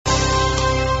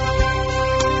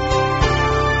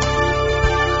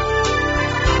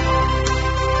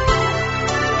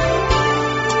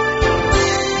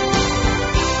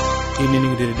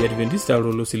Adventista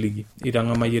lolo siligi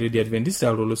itangama yere di Adventista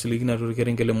lolo siligi na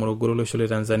tukerengele Morogoro lo shole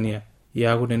Tanzania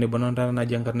ya kunene bononda na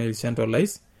jankarne Santo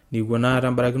Lais ni gona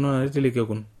rambaragno na teleke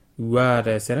kun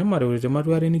wara seremare wote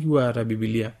matware ni wara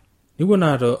Biblia ni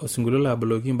gona to singulola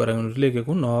blogi baragno teleke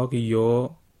kun no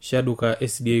yo shaduka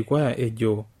SDA kwa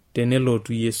ejo tenelo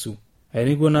tu Yesu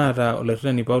ayini gona ta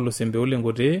olerta ni Paulo sembe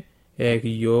olengote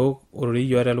yo ori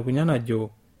yo ara lukunyana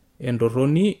jo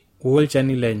endoroni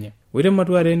wolchani lenye wire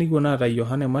matware ni gona ta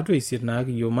Yohane matwe isirna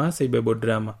yo masa ibebo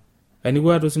drama ayini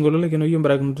gwa to singolole keno yo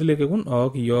baragno teleke kun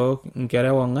yo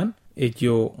nkera wangan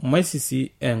ejo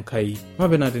maisisi enkai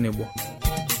mabena tenebo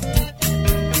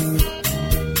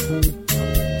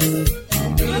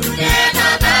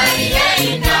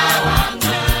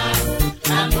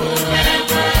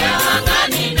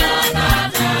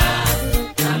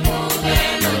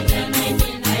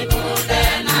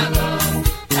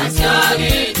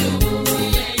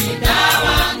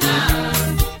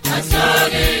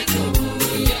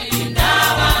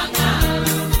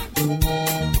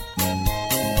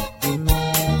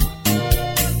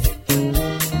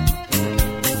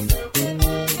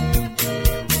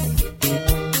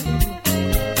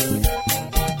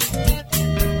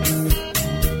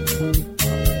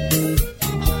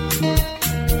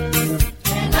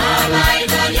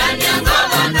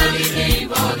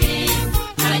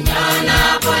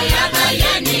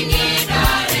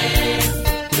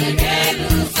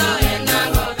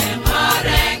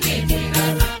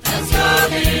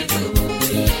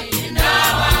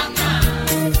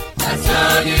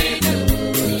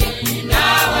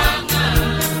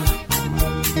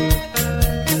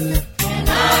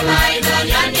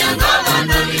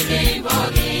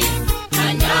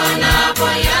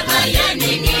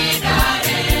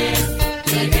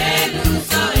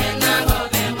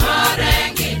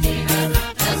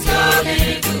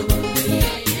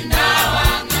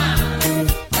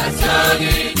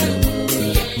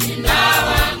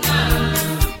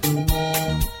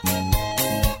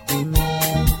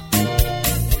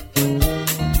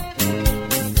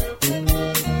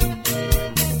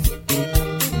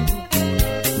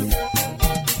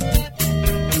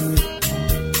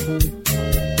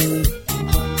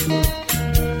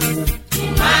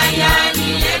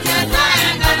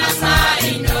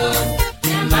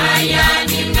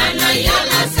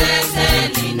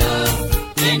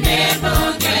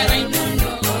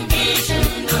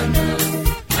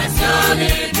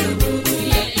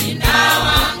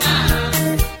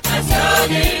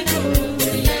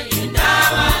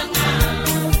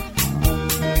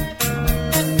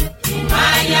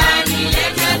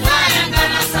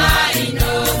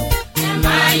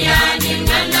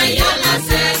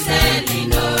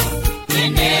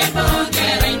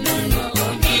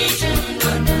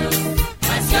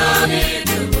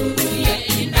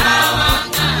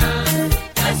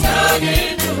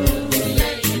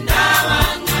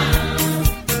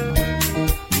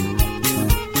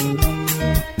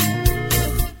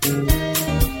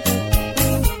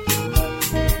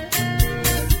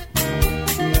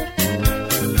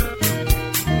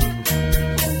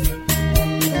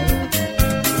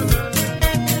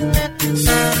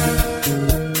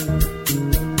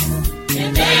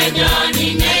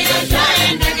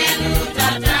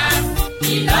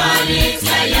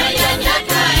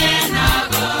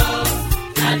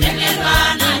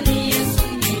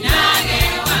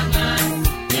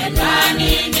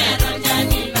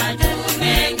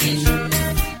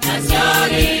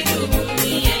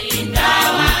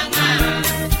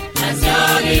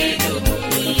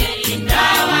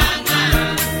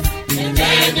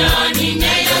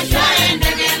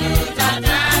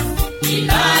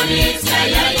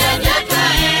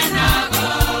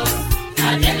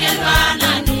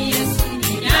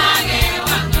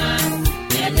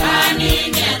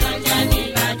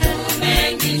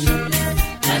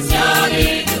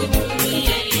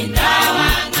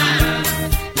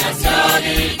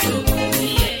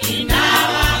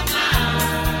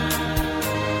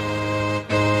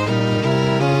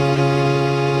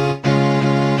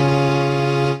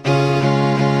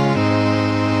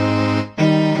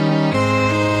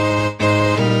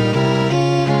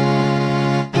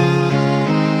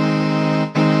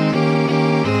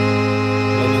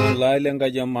lenga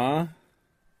jamaa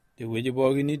te weji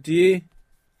boginiti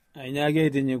anyage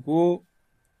tinyiku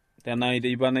tana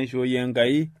ite ibana isho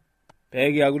yengai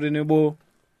pegi agutenebo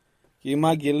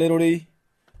kima gilerori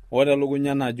wada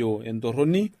lugunya najo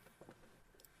entoroni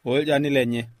oljani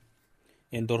lenye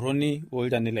entoroni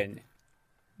oljani lenye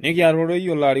niki aroro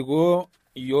yolariko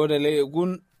yodele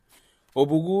gun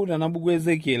obugu na bugu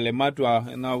Ezekiel matwa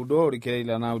naudo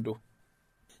rikela naudo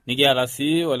niki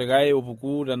arasi olegai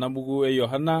obugu na bugu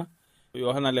Yohana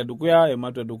Yohana le dukuya,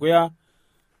 Ematua dukuya,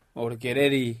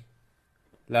 orkereri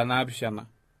la naapishana.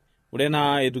 Ore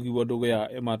naa etu kipuo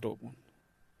dukuya Ematua.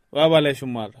 Wabale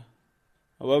shumata.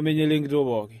 Aba menyele enkito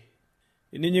pooki.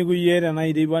 Ininyiku yie tenaa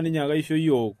iteipa ninye ake aisho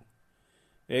yiok.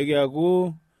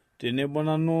 Peekiaku tenebo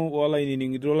nanu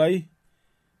olainining'ito lai,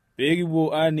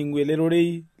 peekipuo aaning'u ele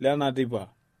rorei lena teipa.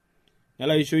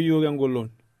 Nelo aisho yiok engolon.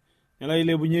 Nelo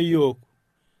ailepunye yiok.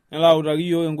 Nelo autaki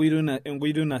yiok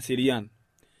enkoitoi naserian.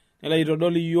 Nelo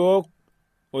aitodol yiok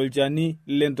olchani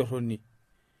lentorroni.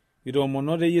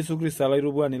 Kitoomonote Yesu Kristo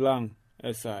olaitubuluani lang'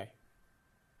 esaai.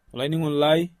 Olainining'oni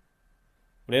lai,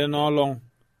 ore ena olong'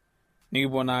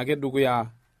 nikipuo naake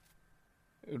dukuya.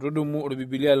 Itudumu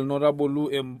orbibilia lino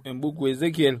tabolu embuku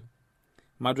Ezekiel,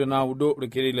 Matua 9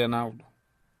 orkereri le 9.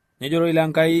 Nejo roi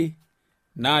lenkai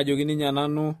naajoki ninye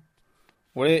nanu,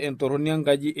 ore entorroni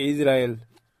enkaji e Israel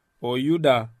o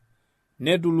Yuda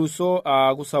netuluso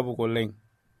aaku sapuk oleng'.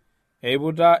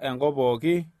 Eiputa enkop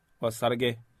pooki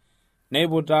osarge,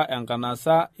 neiputa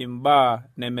enkanasa imbaa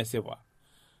nemesipa.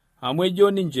 Amu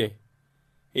ejo ninche,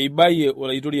 eibayie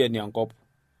olaitoriani enkop,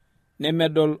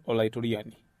 nemedol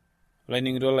olaitoriani.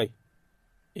 Olainining'ito lai,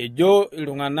 ejo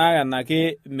iltung'anak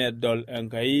enake medol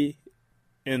Enkai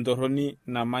entorroni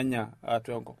namanya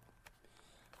atua enkop.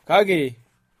 Kake,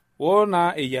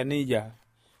 naa eyia nejia,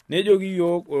 nejoki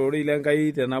yiok ororei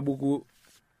lenkai tena buku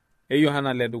e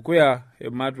Yohana le dukuya,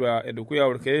 Ematua edukuya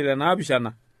orkereri le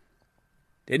 7,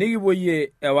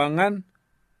 tenikipuoyie ewang'an,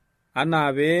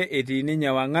 anaa pee etii ninye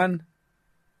ewang'an,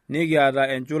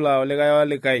 nikiata enchula olikae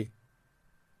olikae,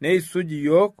 neisuj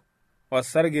yiok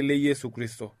osarge le Yesu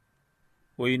Kristo,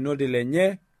 oinoti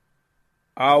lenye,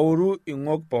 auru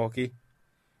ing'ok pooki,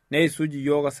 neisuj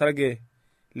yiok osarge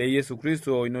le Yesu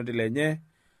Kristo oinoti lenye,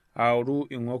 auru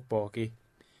ing'ok pooki.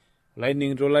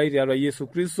 Olainining'ito lai tiatua Yesu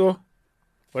Kristo,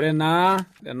 ore naa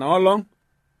tena olong'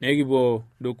 nekipuo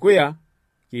dukuya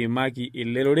kiimaki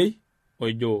ele rorei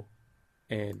ojo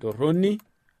entorroni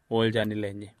olchani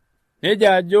lenye.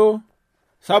 Neja ajo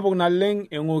sapuk naleng'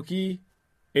 eng'oki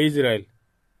e Israel,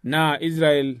 naa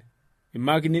Israel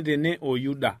imakini tene o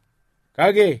Yuda.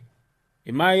 Kake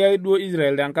imaaki ake duo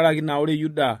Israel tenkaraki naa ore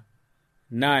Yuda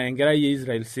naa enkerai e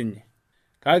Israel sinye.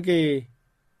 Kake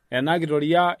ena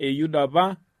kitoria e Yuda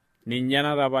apa ninye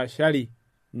natapashari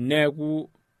neeku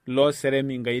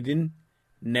looserem inkaitin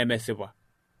nemesipa.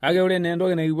 Kake ore naa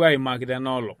entoki nikipuo aimaki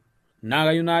tena olong' naa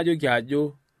kayieu naajoki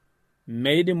ajo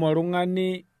meidim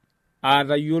oltung'ani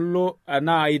atayiolo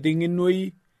anaa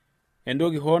aiteng'enoi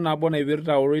entoki hoo nabo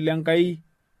naipirta ororei lenkai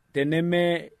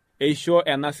teneme eisho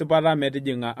ena sipata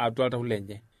metijing'a atua oltau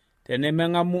lenye.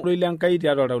 Tenemeng'amu ororei lenkai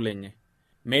tiatua oltau lenye.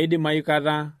 Meidim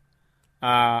aikata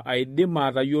aidim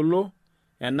atayiolo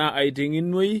enaa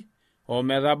aiteng'enoi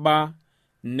ometaba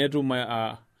netum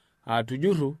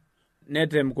atujurru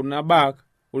netem kuna baak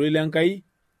ororei lenkai,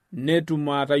 netum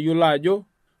atayiolo ajo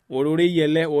ororei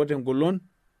ele oota engolon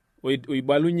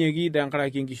oibalunyeki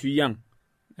tenkaraki enkishui ang',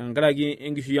 tenkaraki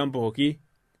enkishui ang' pooki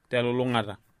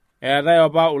telulung'ata. Eetai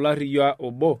apa olarriyia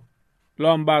obo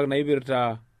loombaak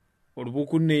naipirta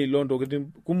orpukunei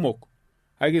loontokitin kumok,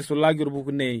 kake isulaki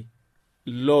orpukunei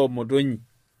loomotonyi.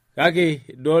 Kake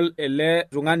idol ele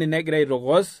tung'ani negira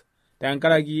aitokos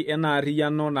tenkaraki ena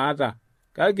arriyiano naata.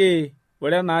 Kake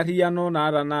ore ena arriyiano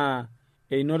naata naa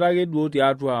einoto ake duo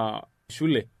tiatua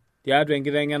shule, tiatua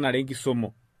enkiteng'enare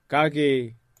enkisomo.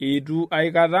 Kake itu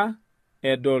aikata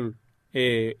edol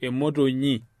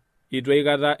emotonyi, itu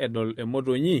aikata edol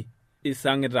emotonyi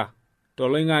isang'ita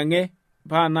toloing'ang'e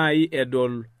paa nai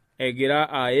edol egira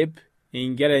aep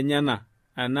inkera enyena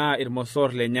anaa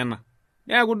irmosor lenyena.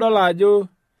 Neeku idol ajo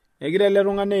egira ele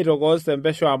tung'ani aitokos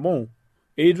tempesho amu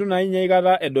eitu naa ninye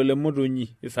aikata edol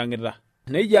emotonyi isang'ita.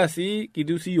 Nejia sii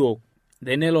kitiu siyiok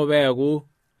tenelo peeku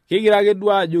kigira ake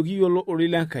duo ajo kiyiolo ororei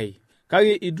lenkai,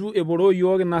 kake itu eporoo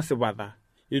yiok ina sipata,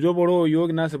 itu eporoo yiok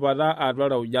ina sipata atua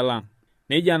orauja lang'.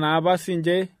 Nejia naa apa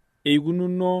sinche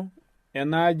eikununo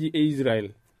ena aji e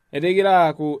Israel. Etegira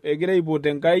aaku egira aipot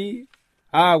Enkai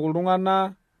aaku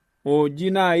iltung'anak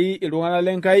ooji nai iltung'anak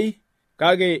lenkai,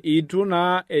 kake itu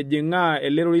naa ejing'aa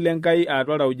ele rorei lenkai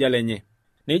atua orauja lenye.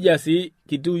 Nejia sii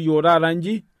kitiu yiok taata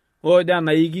nji, oojo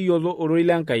enaa kiyiolo ororei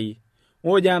lenkai,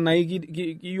 oojo enaa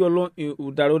kiyiolo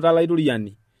utarot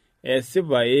olaitoriani.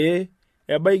 Esipa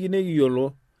ebaiki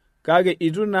nekiyiolo, kake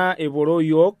itu naa eporoo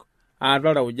yiok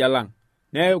atua orauja lang'.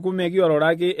 Neeku mekiororo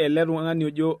ake ele tung'ani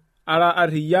ojo ara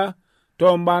arriyia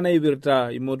toombaa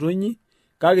naipirta imotonyi,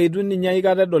 kake itu ninye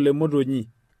aikata edol emotonyi.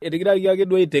 Etigiraki ake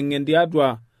duo aiteng'en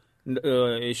tiatua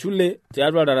shule,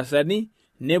 tiatua darasani,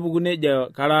 nepuku nejo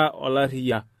kara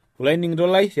olarriyia. Olainining'ito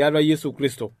lai tiatua Yesu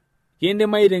Kristo,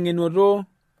 kiindim aiteng'enuto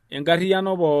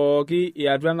enkarriyiano pooki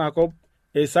eatua enakop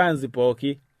esayansi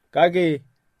pooki, kake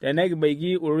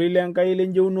tenekibaiki ororei lenkai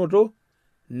lenjeunoto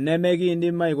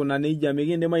nemekiindim aikuna nejia,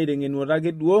 mikiindim aiteng'enuota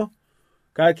ake duo,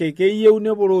 kake keyieu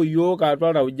neporoo yiok atua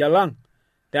oltauja lang'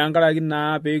 tenkaraki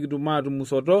naa peekitum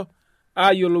atumusoto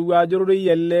ayiolou ajo ororei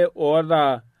ele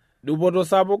oota dupoto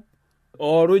sapuk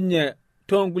oorunye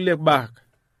toonkulie baak.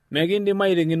 Mekiindim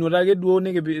aiteng'enuota ake duo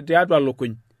tiatua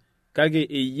lukuny, kake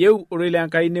eyieu ororei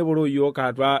lenkai neporoo yiok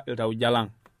atua iltauja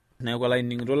lang'. Neeku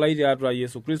olainining'ito lai tiatua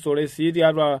Yesu Kristo, ore sii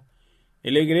tiatua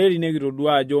ele kereri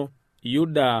nekitodua ajo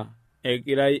Yuda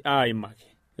egirai aimaki.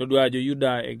 Todua ajo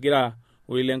Yuda egira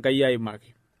ororei lenkai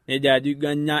aimaki. Nejo ajo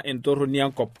iganya entorroni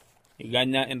enkop.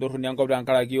 Iganya entorroni enkop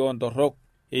tenkaraki ontorrok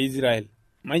e Israel.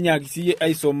 Mainyaaki siyie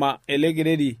aisoma ele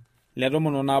kereri le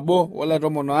 11 ole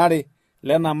 12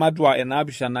 lena matua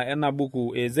enaapishana ena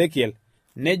buku e Ezekiel.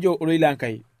 Nejo ororei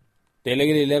lenkai tele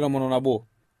kereri le 11,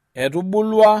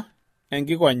 etubulua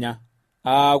enkikonya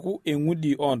aaku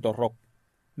eng'udi ontorrok.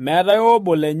 Meetai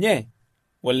obo lenye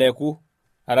oleku,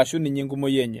 arashu ninye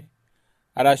enkumoi enye,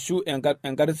 arashu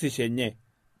enkarsisho enye,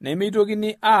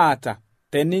 nemeitokini aata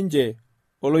teninche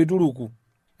oloituruku.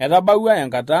 Etabaua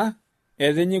enkata,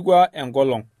 etinyikua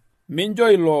enkolong'.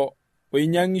 Mincho ilo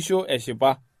oinyang'isho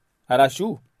eshipa,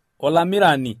 arashu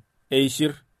olamirani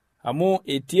eishir, amu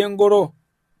etii engoro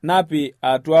napi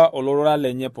atua olorora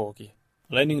lenye pooki.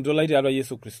 Olainining'ito lai tiatua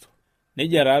Yesu Kristo.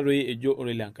 Nejia taatoi ejo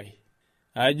ororei lenkai,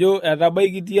 ajo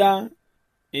etabaikitia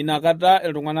inakata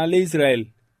iltung'anak le Israel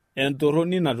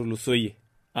entorroni natulusoyie,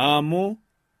 amu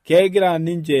kegira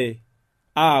ninche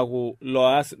aaku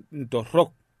loas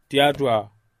intorrok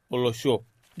tiatua olosho.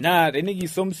 Naa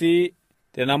tenikisom sii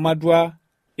tenamatua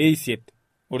eisiet,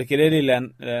 orkereri le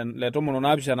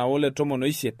 17 ole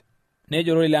 18,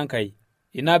 nejo ororei lenkai,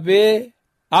 ina pee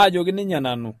aajoki ninye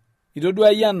nanu,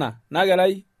 itodua ena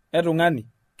nakerai etung'ani,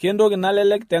 kentoki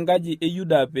nalelek tenkaji e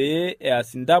Yuda pee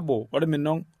eas intabo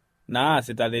orminong'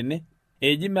 naasita tene,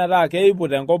 eji metaa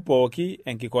keiput enkop pooki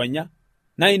enkikonya,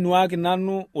 nainuaki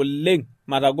nanu oleng'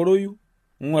 matagoroyu,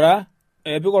 ng'ura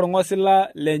epik orng'osila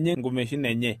lenye nkumeshin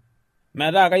enye,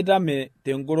 metaa kaitame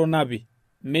tengoro napi,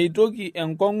 meitoki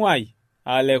enkong'u ai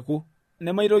aleku,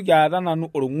 nemaitoki aata nanu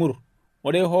orng'ur,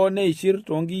 ore hoo neishir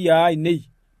toonkiyiaa ainei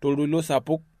toltoilo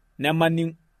sapuk,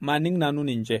 maning nanu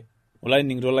ninche.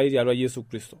 Olainining'ito lai tiatua Yesu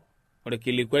Kristo, ore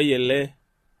kilikuai ele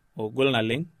ogol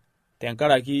naleng'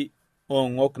 tenkaraki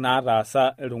oong'ok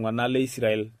naataasa iltung'anak le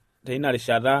Israel teina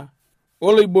rishata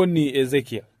oloiboni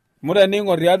Ezekiel. Amu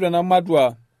teneing'or tiatua ena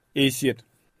matua eisiet,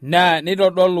 naa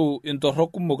neitodolu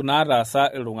intorrok kumok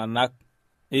naataasa iltung'anak.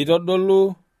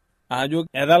 Eitodolu ajo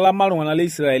etalama iltung'anak le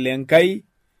Israel Enkai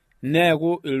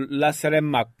neeku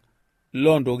ilaseremak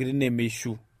loontokitin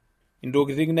nemeishu,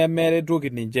 intokitin nemeretoki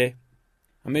ninche.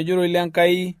 Amu ejo ororei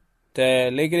lenkai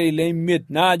tele kereri le 5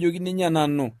 naajoki ninye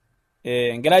nanu,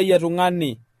 enkerai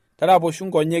etung'ani, taraposhu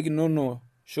nkonyek inono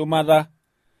shumata,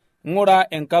 ng'ura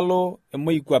enkalo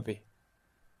emoikwape,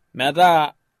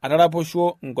 metaa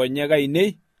ataraposhuo nkonyek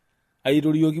ainei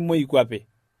aitorioki moikwape,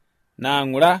 naa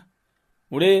ng'ura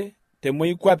ure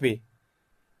temoikwape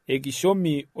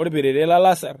ekishomi orperere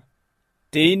lalasar,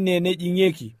 teine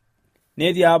nejing'ieki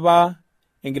netii apa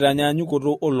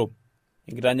enkitanyanyukoto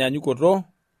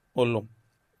olom.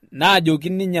 Naajoki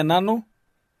ninye nanu,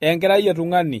 enkerai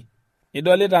etung'ani,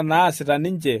 idolita naasita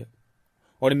ninche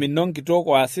orminong' kitok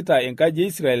oasita enkaji e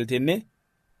Israel tene,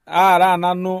 aaraa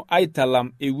nanu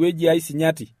aitalam ewueji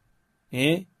aisinyati,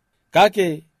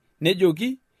 kake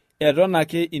nejoki eton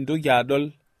ake intoki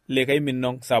adol likai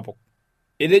minong' sapuk.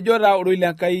 Etejo taa ororei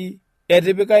lenkai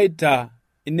etipikaita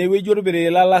inewueji orperere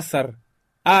lalasar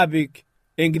aapik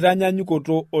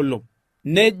enkitanyanyukoto olom.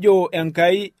 Nejo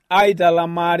Enkai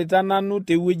aitalamaarita nanu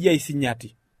tewueji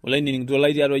aisinyati. Olainining'ito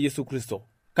lai tiatua Yesu Kristo,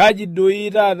 kaji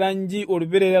doi taata nji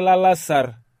orperere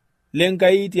lalasar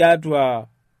lenkai tiatua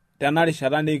tena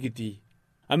rishata nekitii.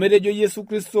 Amu etejo Yesu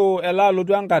Kristo elo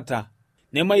alotu enkata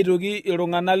nemaitoki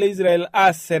iltung'anak le Israel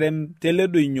aserem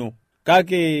teledoinyo,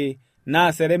 kake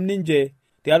naaserem ninche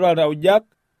tiatua iltaujak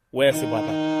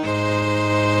weesipata.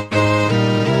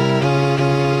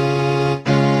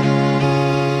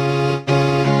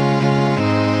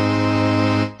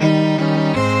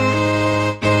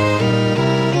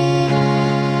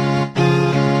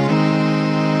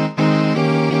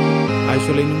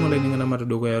 Olainining'o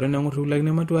matudukuya ore nang'urru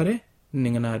lakini matuare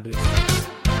ning'ina adre.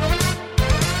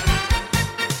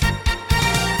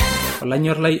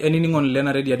 Olanyor lai enining'on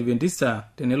lena Radio Adventista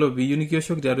tenelo piiyieu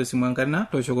nikioshoki tiatua esimu enkarna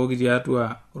tooshokoki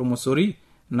tiatua ormosori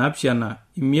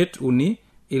 753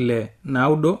 6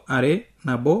 9 2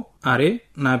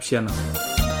 7.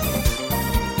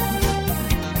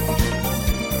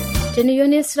 Teniyieu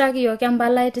nisiraki yiok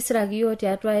empalai tisiraki yiok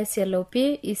tiatua SLP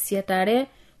Isietare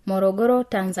Morogoro,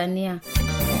 Tanzania.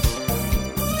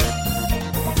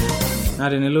 Na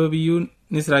tenelo piyieu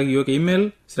nisiraki yiok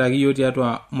email, siraki yiok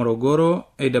tiatua Morogoro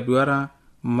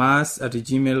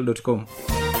awr@mass@gmail.com.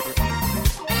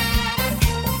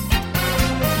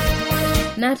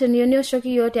 Na teniyieu nioshoki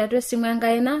yiok tiatua esimu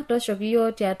enkaina, toshoki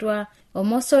yiok tiatua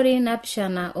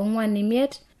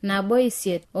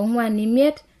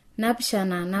 075-158-459.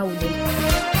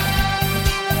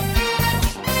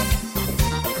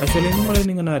 Ashole ningole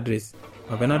ningana address.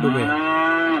 Mapena duwe.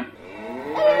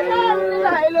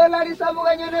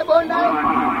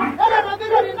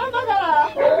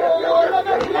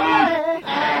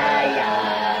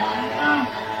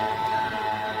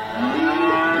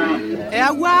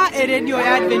 Eyawa eredio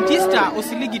ya Adventista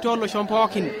osiligi tolo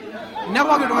shompookin.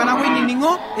 Nepoki tung'anak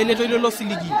oinining'o eletoilo lo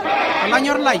siligi.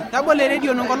 Olanyor lai, tabole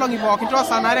eredio nonkolong'i pookin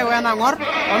toosanare wenang'or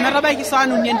ometabaiki saa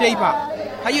 4 enteipa.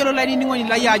 Kayiolo lainining'oni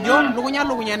lai ajo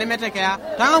lukunya nemetekeya.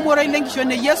 Tang'amuoroi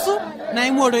lenkishon e Yesu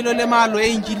naing'uoroi lo lemaalo e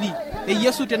Injili. E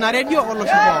Yesu tena redio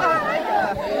olosho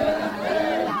pookin.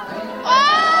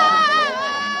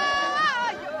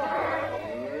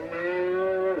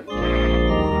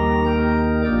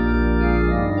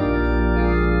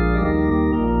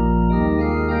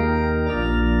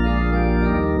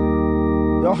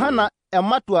 Yohana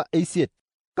ematua eisiet.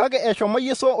 Kake eshomo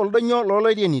Yesu oldonyo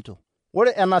looloirienito.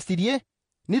 Ore enasirie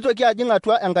nitoki ajing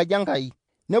atua enkaji Enkai.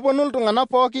 Neponu iltung'anak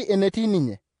pooki enetii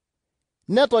ninye.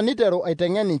 Neton niteru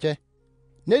aiteng'en ninche.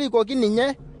 Nerikoki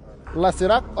ninye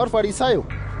lasirak orfarisayo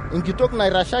enkitok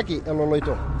nairashaki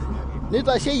eloloito.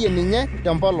 Nitasheyie ninye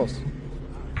tempolos.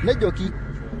 Nejoki,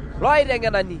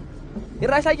 Loiteng'enani,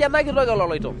 irashaki ena kitok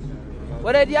eloloito.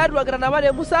 Ore tiatua nkitanapat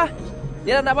e Musa,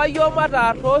 nitanapa yiok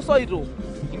mataa toosoito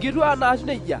inkituaa naas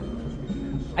nejia.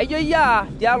 Aijo yaa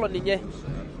tialo ninye.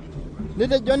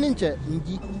 Nitejo ninche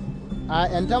inji,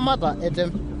 entemata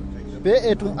etem, pee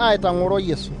etum aitang'oro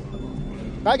Yesu.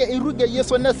 Kake iruge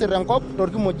Yesu nesir enkop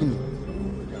torkimojino.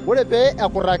 Ore pee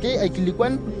ekurraki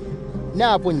aikilikwan,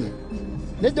 neapunye.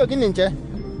 Nejoki ninche,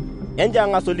 enja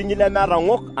ng'asolinyi lemeeta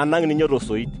ng'ok anang' ninye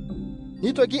tosoit.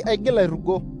 Nitoki aigil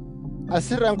airugo,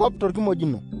 asir enkop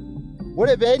torkimojino.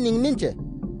 Ore pee ening ninche,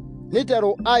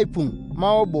 niteru aipung'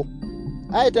 maobo,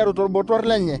 aiteru torbotor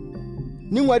lenye.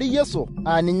 Ning'uari Yesu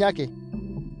ninye ake.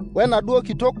 Wenaduo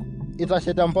kitok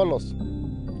itashe tempolos.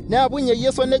 Neapunye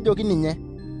Yesu nejoki ninye,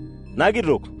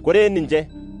 Nakitok, kore ninche,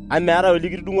 ameeta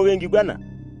olikitudung'oki enkiguana?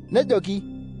 Nejoki,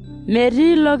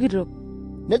 metii ilo kitok.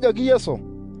 Nejoki Yesu,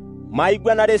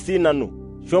 maiguanare sii nanu,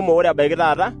 shomo ore abaiki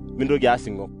taata mintoki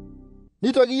asing'o.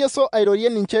 Nitoki Yesu airorie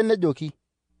ninche nejoki,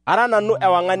 Ara nanu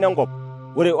ewang'ani enkop,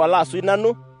 ore olaasui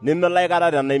nanu nemelo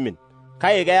aikata tenaimin,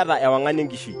 kake keeta ewang'ani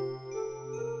enkishui.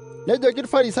 Nejoki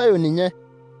irfarisayo ninye,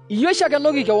 Iyie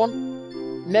shakenoki kewon,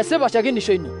 mesipa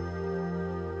shakenisho ino.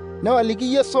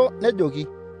 Newaliki Yesu nejoki,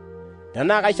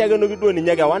 Tenaa kaishakenoki duo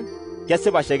ninye kewan,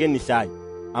 kesipa shakenisho ai,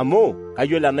 amu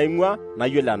kayiolo enaing'ua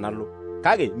nayiolo enalo.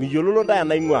 Kake miyiololo ntae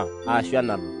enaing'ua aashu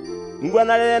enalo.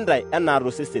 Ingwanare ntae enaa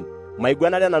tosesen,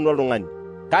 maiguanare nanu oltung'ani.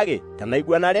 Kake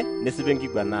tenaiguanare nesipa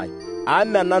enkiguana ai.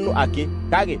 Ame nanu ake,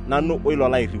 kake nanu oilo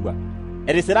lairriwa.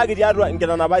 Etisiraki tiatua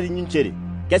inkitanapat inyi nchere,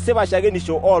 kesipa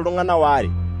shakenisho ooltung'anak waare.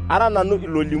 Ara nanu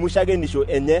ilolimu shakenisho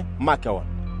enye makewan.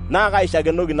 Naa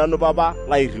kaishakenoki nanu papa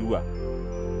lairriwa.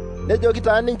 Nejoki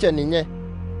taa ninche ninye,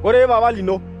 Ore papa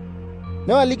lino.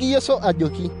 Newaliki Yesu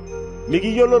ajoki,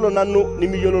 Mikiyiololo nanu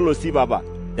nimiyiololo sii papa.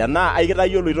 Tenaa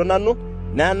aikitayioloito nanu,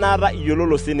 nenaata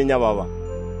iyiololo sii ninye papa.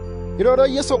 Iroro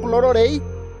Yesu kulo rorei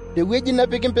tewueji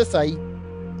nepiki mpisai,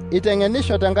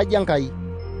 iteng'enisho tenkaji Enkai.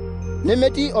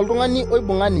 Nemetii oltung'ani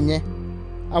oibung'a ninye,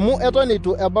 amu eton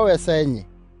itu ebau esaa enye.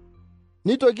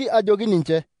 Nitoki ajoki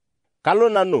ninche, Kalo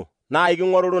nanu, naa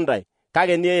iking'oruru ntae,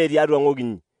 kake nieye tiatua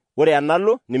ng'okinyi. Ore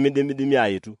enalo nimidimidimi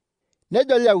aetu.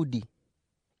 Nejo Yahudi,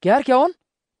 Kiar kewon,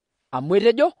 amu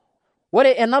etejo,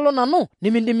 ore enalo nanu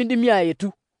nimindimidimi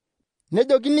aetu.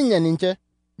 Nejoki ninye ninche,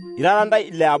 Irara ntae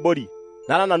ile abori,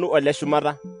 nara nanu ole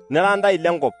shumata, nira ntae ile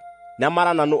nkop,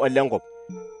 nemara nanu ole nkop.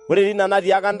 Ore tina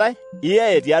natiaka ntae,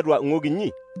 iyeye tiatua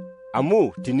ng'okinyi,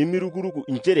 amu tinimirukuruku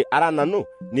inchere ara nanu,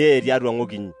 nieye tiatua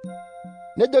ng'okinyi.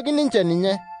 Nejoki ninche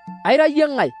ninye, Aira yie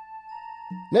ng'ae?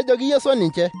 Nejoki Yesu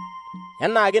ninche,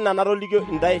 Enaake natolikio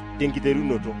intae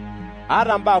tenkiterunoto.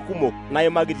 Aata mbaa kumok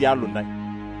naimaki tialo ntae.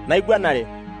 Naiguanare,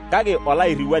 kake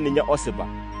olairriwa ninye osipa.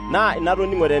 Naa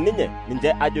inatoning'ote ninye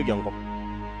ajoki enkop.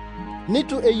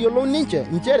 Nitu eyiolou ninche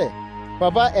nchere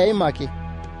papa eimaki.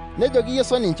 Nejoki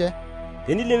Yesu ninche,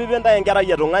 Tenilepipe ntae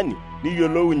enkerai etung'ani,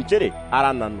 niyiolou nchere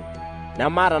ara nanu.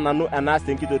 Nemaata nanu enaas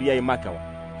tenkitoria ai makewan,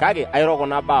 kake airo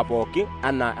kuna baa pooki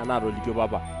anaa enatolikio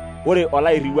papa. ore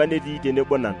olairriwa netii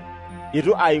tenebo nanu,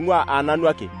 itu aing'ua nanu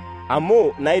ake,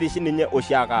 amu nairish ninye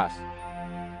oshiake aas.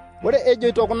 Ore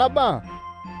ejoito kuna baa,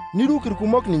 niruk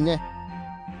irkumok ninye.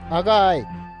 Akaai,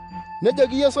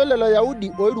 nejoki Yesu lelo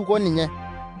Yahudi oiruko ninye.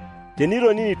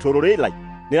 Tenitonini tororei lai,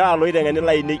 nirara loiteng'eni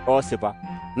lainei oosipa,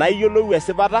 naa iyiolou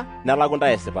esipata nelaku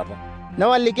ntae esipata.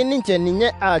 Newaliki ninche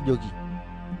ninye aajoki,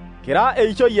 kira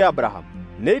eishoi e Abraham,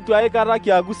 neitu aikata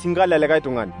kiaku singa lelikae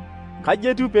tung'ani. Kaji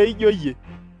etiu peijo iyie,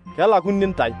 kelakuni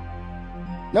ntae.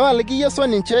 Newaliki Yesu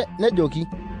ninche nejoki,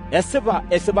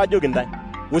 esipa ajoki ntae,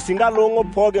 osinga loong'o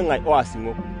pooki ng'ae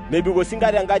oasing'o, mebik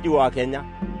osinga tenkaji oakenya,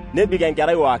 nebik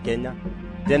enkerai oakenya.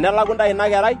 Tenelaku ntae ina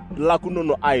kerai,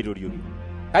 ilakunono aitorioki.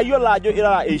 Kayiolo ajo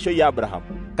irara eishoi e Abraham,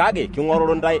 kake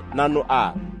king'oruru ntae nanu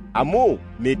amu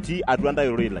metii atua ntae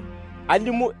ororei lai.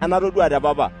 Alimu enatodua te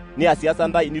papa, niasiasa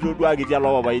ntae nitoduaki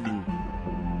tialo papai linyi.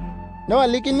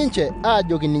 Newaliki ninche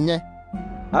aajoki ninye,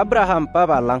 Abraham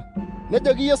papa lang'.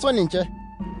 Nejoki Yesu ninche,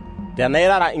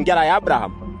 tenairara inkera e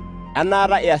Abraham,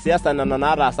 enaata iasiasa nena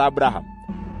naataasa Abraham.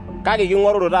 Kake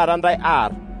king'oruru taata ntae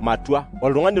matua,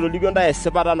 oltung'ani tolikio ntae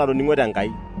esipata natoning'o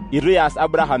tenkai, itu ias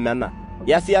Abraham ena,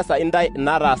 iasiasa intae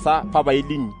naataasa papai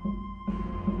linyi.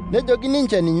 Nejoki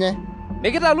ninche ninye,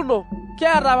 mikitaluno,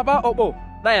 kiata papa obo,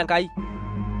 naa Enkai.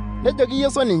 Nejoki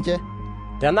Yesu ninche,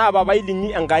 tenaa papai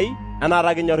linyi Enkai,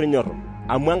 enaata kinyorrinyorro,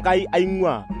 amu Enkai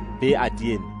aing'ua pee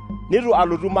atieni. Nitu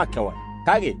alotu makewan,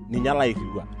 kake ninye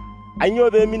lairriwa.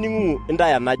 Ainyoo pee mining'ung'u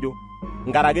intae enajo,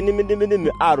 nkaraki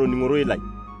nimindimidimi aatoning'o ororei lai.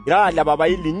 Irara le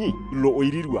papai linyi ilo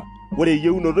oirirua, ore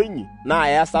eyieunoto inyi naa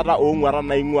easata oong'uarran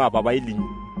naing'ua papai linyi.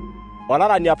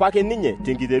 Olarani apake ninye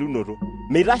tenkiterunoto,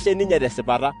 meitashe ninye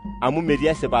tesipata, amu metii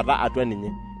esipata atua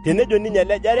ninye. Tenejo ninye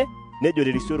lejare, nejo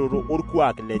terisioroto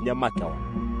orkuak lenye makewan,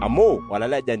 amu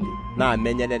olalejani naa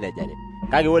menye lelejare.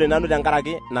 Kake ore nanu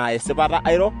tenkaraki naa esipata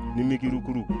airo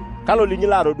nimikirukuruku. Kalo linyi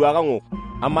laatoduaka ng'ok,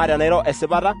 amaa tenairo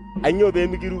esipata, ainyoo pee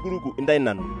mikirukuruku intae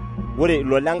nanu? Ore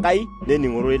ilo lenkai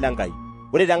nening' ororei lenkai.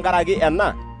 Ore tenkaraki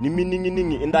ena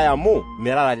nimining'ining'i intae amu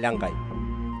mirara lenkai.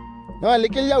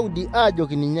 Newaliki Yahudi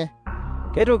aajoki ninye,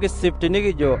 Keitu kisip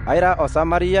tenikijo aira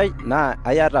Osamariai naa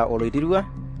ayata oloitirua?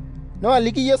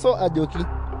 Newaliki Yesu ajoki,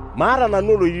 maata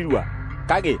nanu oloirirua,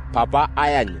 kake papa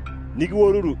ayany,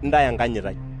 nikiworuru intae enkanyit.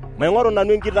 Maing'oru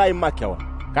nanu enkitai makewan,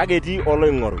 kake etii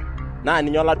oloing'oru, naa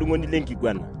ninye oladung'oni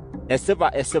lenkiguana.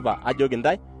 Esipa ajoki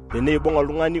ntae, teneibung'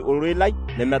 oltung'ani ororei lai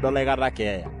nemedol aikata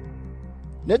keeya.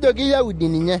 Nejoki Yahudi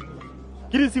ninye,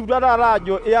 Kirisiptua taata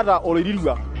ajo iyata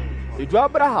oloirirua, etu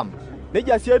Abraham,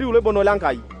 nejia sii etiu loibon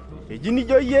lenkai. Eji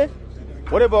nijo iyie,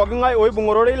 ore pooking'ae oibung'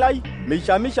 ororei lai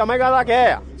meishamisham aikata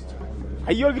keeya.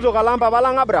 Ayio kitok alang' papa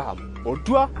lang' Abraham,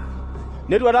 otua,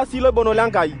 netuata sii loibon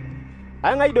lenkai.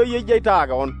 Aing'ae doi iyie aitaa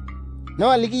keon?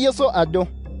 Newaliki Yesu ajo,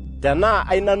 tenaa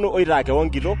ai nanu oitaa keon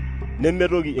kitok,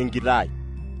 nemetoki enkitai.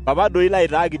 Papa doi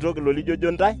laitaa kitok ilo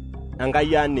lijojo ntae,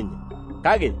 Enkai aan ninye.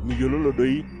 Kake miyiololo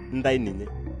doi ntae ninye.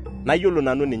 Nayiolo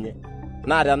nanu ninye.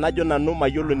 Naa tenajo nanu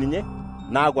mayiolo ninye,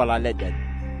 naaku olalejani,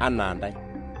 anaa ntae.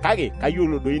 Kake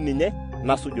kayiolo doi ninye,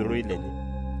 nasuj ororei lenye.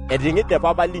 Eting'ide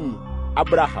papa linyi,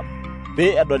 Abraham,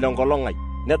 pee edol enkolong' ai,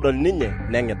 nedol ninye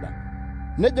neng'ida.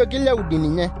 Nejoki Yahudi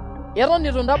ninye, Eton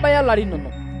itu ntabaya larin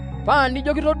inonok, paa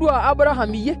nijo kitodua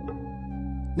Abraham iyie?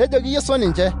 Nejoki Yesu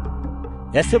ninche,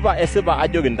 esipa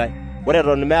ajoki ntae, ore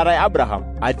eton meetai Abraham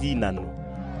atii nanu.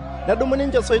 Nedumu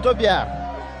ninche soito piar,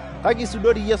 kake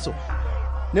isudori Yesu,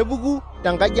 nepuku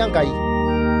tenkaji Enkai.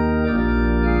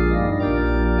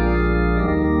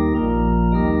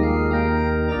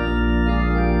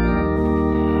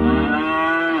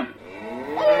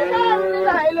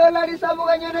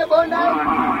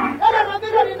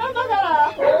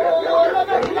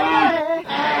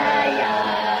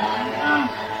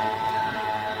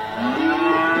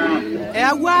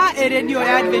 Eawua eredio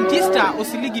ya Adventista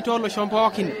osiligi tooloshon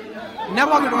pookin.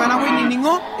 Nepooki iltung'anak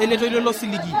oinining'o eletoilo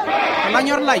losiligi.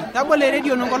 Olanyor lai, tabolo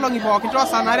eredio nonkolong'i pookin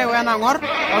toosanare wenang'or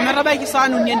ometabaiki saa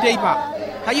uni enteipa.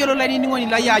 Tayiolo lainining'oni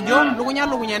lai ajo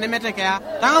lukunya nemetekeya.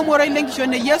 Tang'amu ororei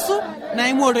lenkishon e Yesu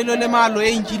naimu ororei lemaalo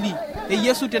e Injili e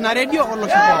Yesu tena redio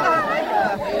olosho pookin.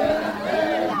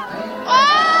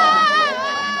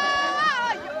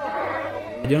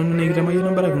 Jana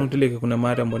nikitamayiana mbarakino tuleke kuna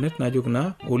mara mbonet najo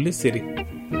kuna ole seri.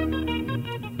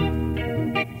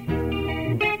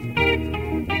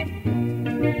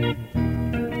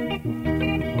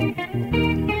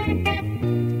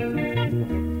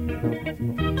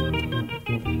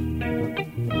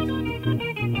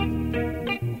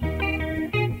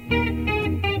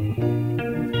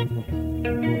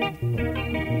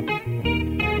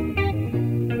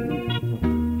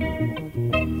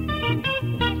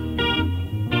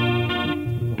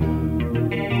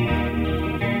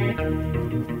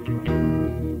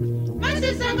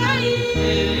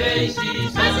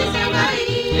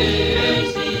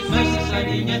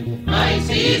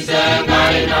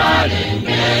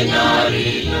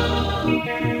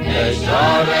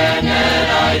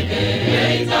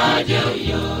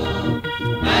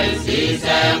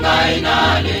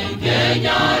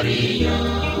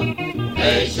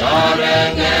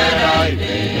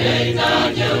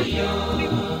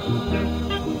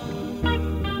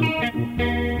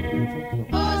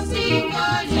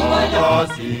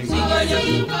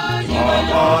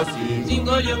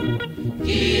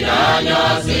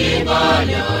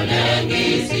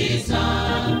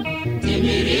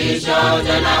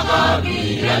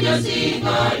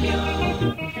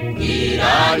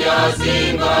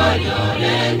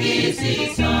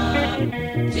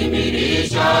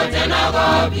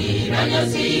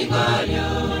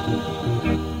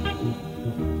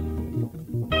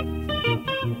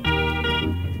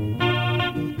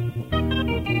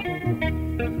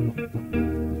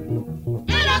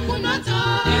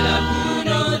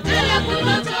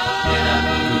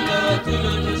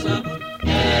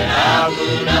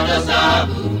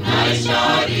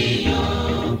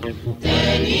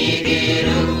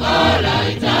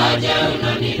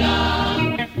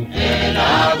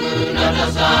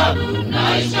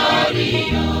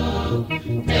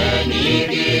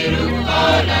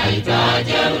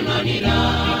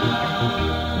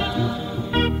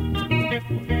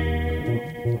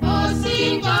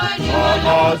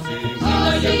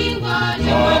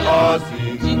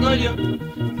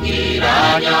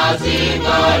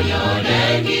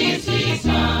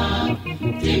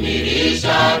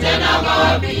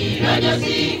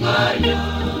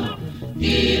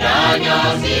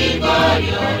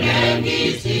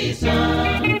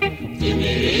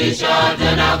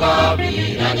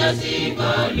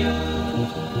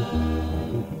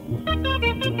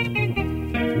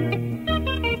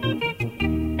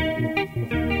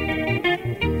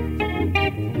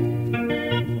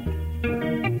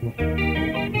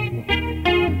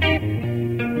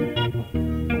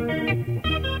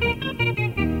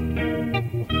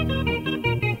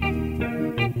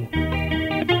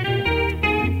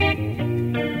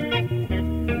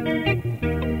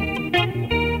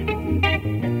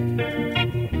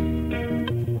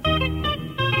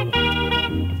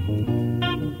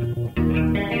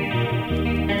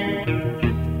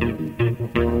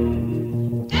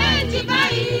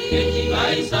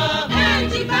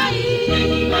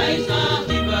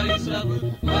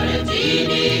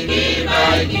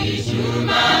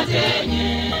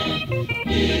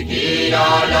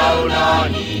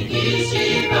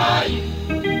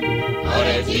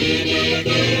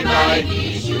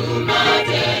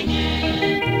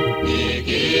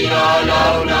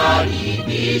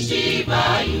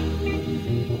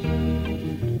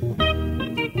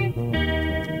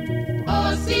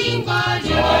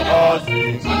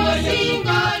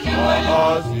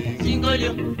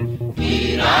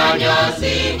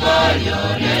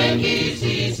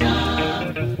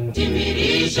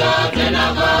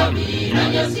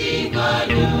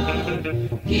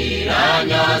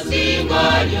 Kiranya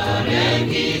singolyo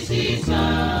lengisisa